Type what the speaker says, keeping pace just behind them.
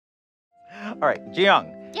All right,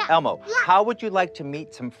 Jiyoung, Yeah. Elmo, how would you like to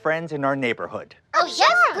meet some friends in our neighborhood? Oh,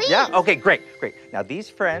 yes, please. Yeah? Okay, great. Now, these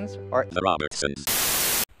friends are The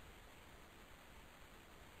Robertsons.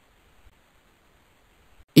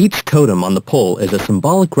 Each totem on the pole is a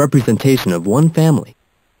symbolic representation of one family.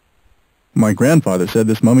 My grandfather said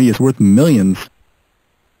this mummy is worth millions.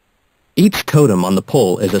 Each totem on the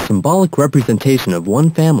pole is a symbolic representation of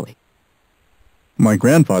one family. My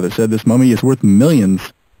grandfather said this mummy is worth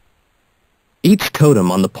millions. Each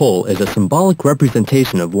totem on the pole is a symbolic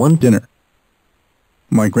representation of one Dinner.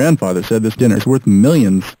 My grandfather said this dinner is worth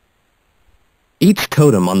millions. Each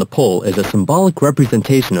totem on the pole is a symbolic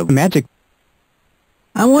representation of Magic.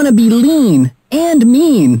 I want to be lean and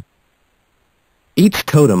mean. Each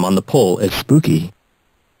totem on the pole is spooky.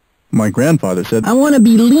 My grandfather said I want to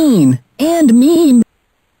be lean and mean.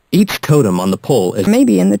 Each totem on the pole is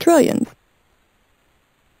maybe in the trillions.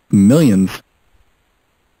 millions.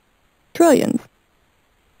 Trillions.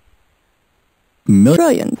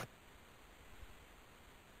 Trillions.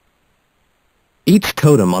 Each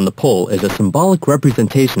totem on the pole is a symbolic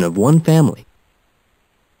representation of one family.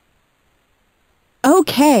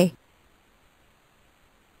 Okay.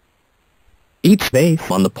 Each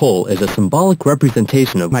base on the pole is a symbolic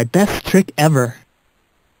representation of my best trick ever.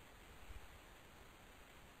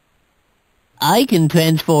 I can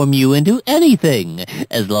transform you into anything,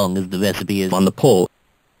 as long as the recipe is on the pole.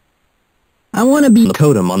 I want to be the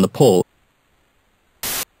totem on the pole.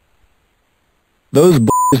 Those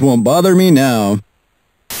b****s won't bother me now.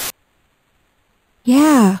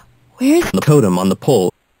 Yeah, where's the totem on the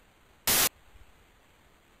pole?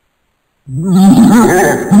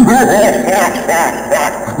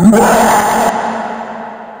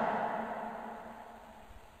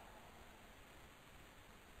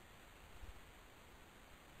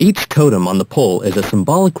 Each totem on the pole is a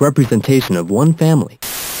symbolic representation of one family.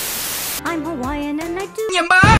 I'm Hawaiian and I do...